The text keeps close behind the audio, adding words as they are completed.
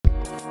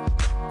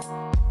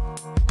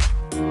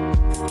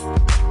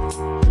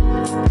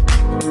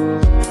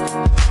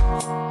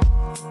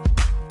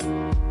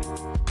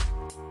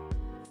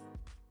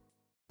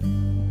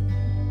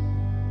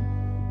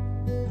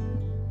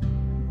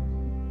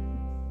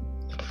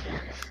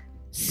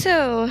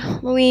So,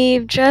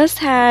 we've just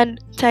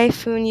had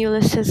Typhoon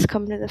Ulysses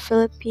come to the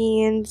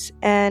Philippines,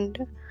 and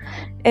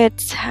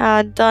it's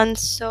had done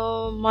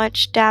so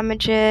much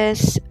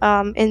damages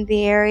in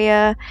the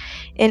area,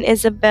 in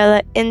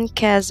Isabela, in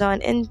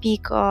Quezon, in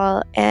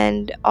Bicol,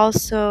 and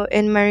also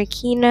in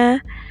Marikina,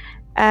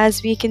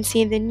 as we can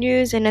see in the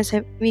news and as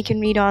we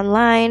can read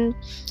online.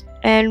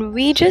 And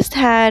we just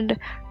had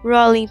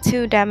Raleigh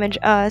 2 damage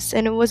us,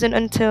 and it wasn't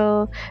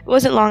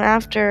long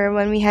after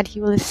when we had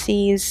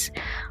Ulysses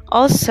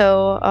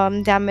also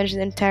damage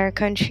the entire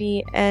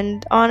country.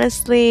 And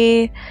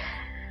honestly,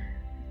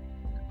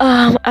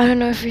 I don't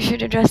know if we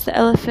should address the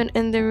elephant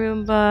in the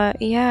room,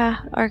 but yeah,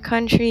 our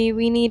country,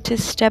 we need to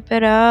step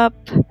it up.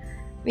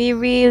 We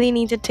really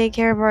need to take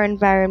care of our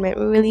environment.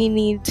 We really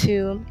need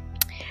to.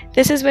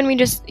 This is when we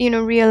just,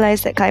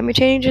 realize that climate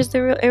change is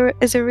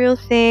a real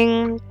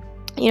thing.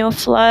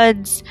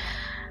 Floods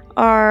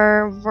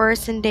are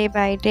worsened day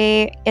by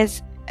day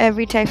as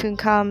every typhoon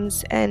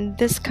comes, and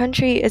this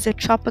country is a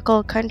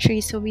tropical country,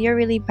 so we are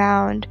really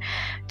bound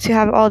to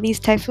have all these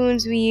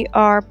typhoons. We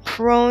are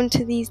prone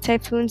to these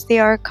typhoons. They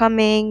are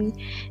coming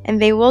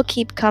and they will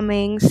keep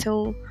coming,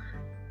 so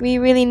we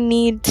really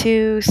need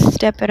to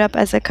step it up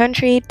as a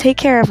country, take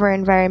care of our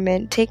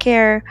environment, take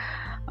care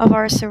of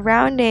our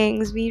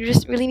surroundings. We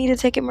just really need to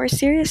take it more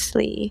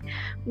seriously.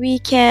 We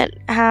can't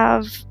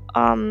have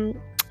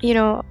you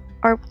know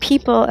our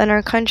people and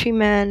our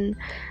countrymen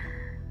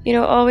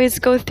always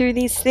go through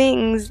these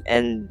things,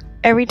 and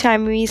every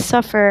time we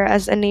suffer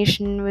as a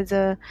nation with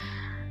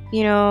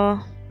you know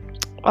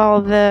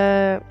all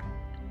the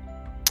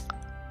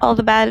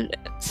bad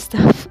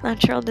stuff,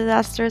 natural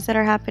disasters that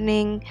are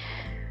happening.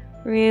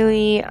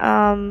 Really,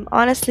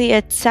 honestly,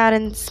 it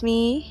saddens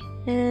me.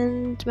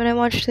 And when I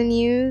watch the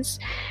news,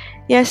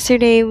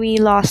 yesterday we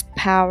lost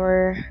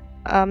power.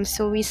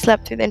 So we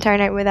slept through the entire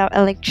night without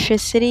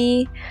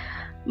electricity.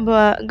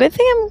 But good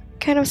thing I'm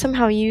kind of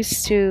somehow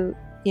used to,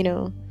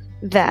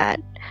 that.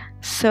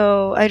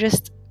 So I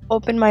just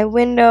opened my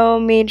window,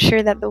 made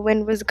sure that the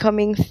wind was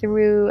coming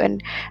through,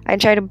 and I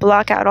tried to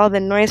block out all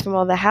the noise from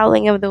all the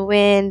howling of the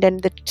wind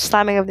and the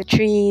slamming of the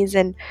trees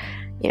and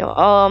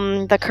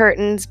the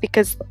curtains,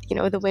 because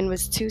the wind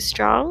was too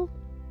strong.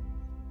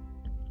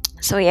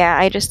 So yeah,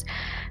 I just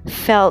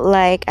felt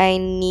like I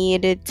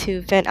needed to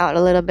vent out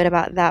a little bit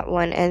about that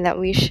one, and that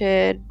we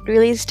should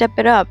really step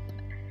it up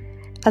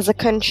as a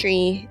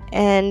country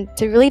and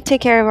to really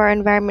take care of our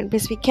environment,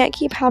 because we can't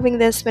keep having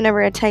this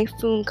whenever a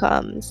typhoon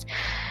comes.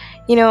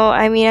 I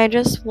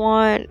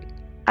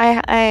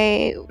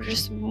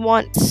just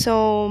want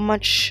so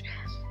much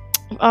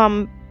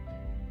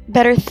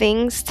better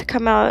things to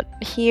come out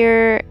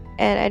here,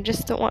 and I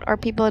just don't want our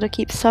people to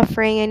keep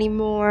suffering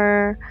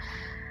anymore.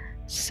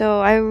 So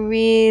I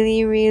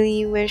really,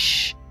 really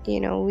wish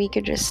we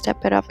could just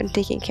step it up and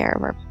taking care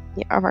of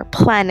our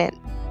planet.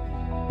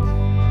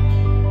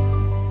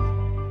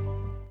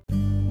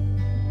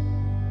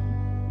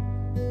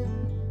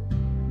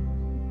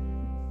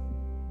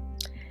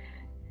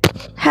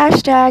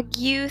 Hashtag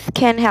youth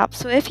can help.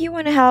 So if you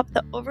want to help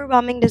the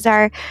overwhelming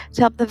desire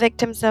to help the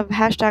victims of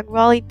hashtag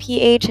Raleigh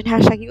PH and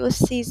hashtag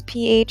Ulysses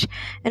PH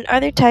and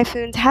other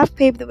typhoons have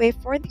paved the way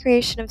for the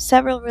creation of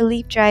several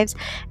relief drives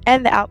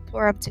and the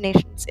outpour of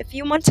donations. If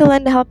you want to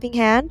lend a helping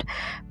hand,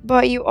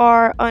 but you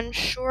are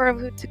unsure of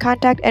who to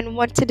contact and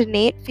what to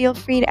donate, feel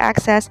free to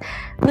access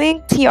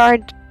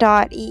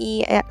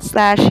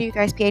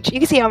linktr.ee/youthriseph. You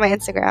can see it on my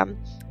Instagram.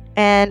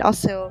 And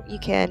also you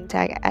can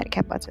tag at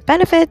Caplots with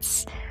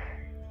Benefits.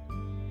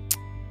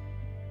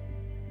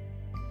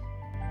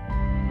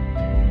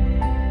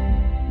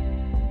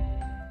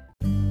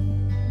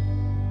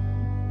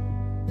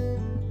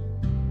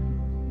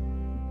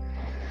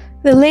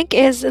 The link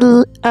is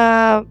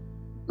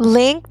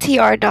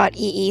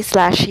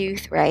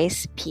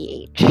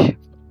linktr.ee/youthriseph.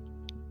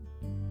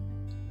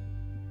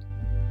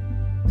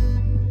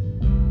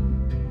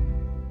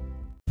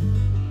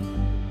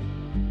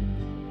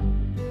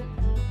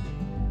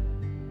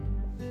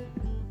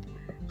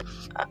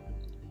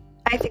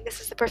 I think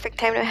this is the perfect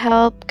time to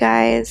help,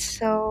 guys.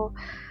 So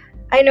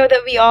I know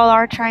that we all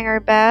are trying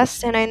our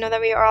best, and I know that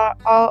we are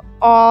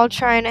all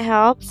trying to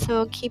help.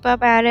 So keep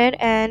up at it,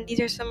 and these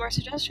are some more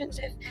suggestions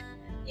if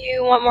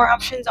you want more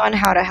options on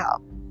how to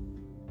help.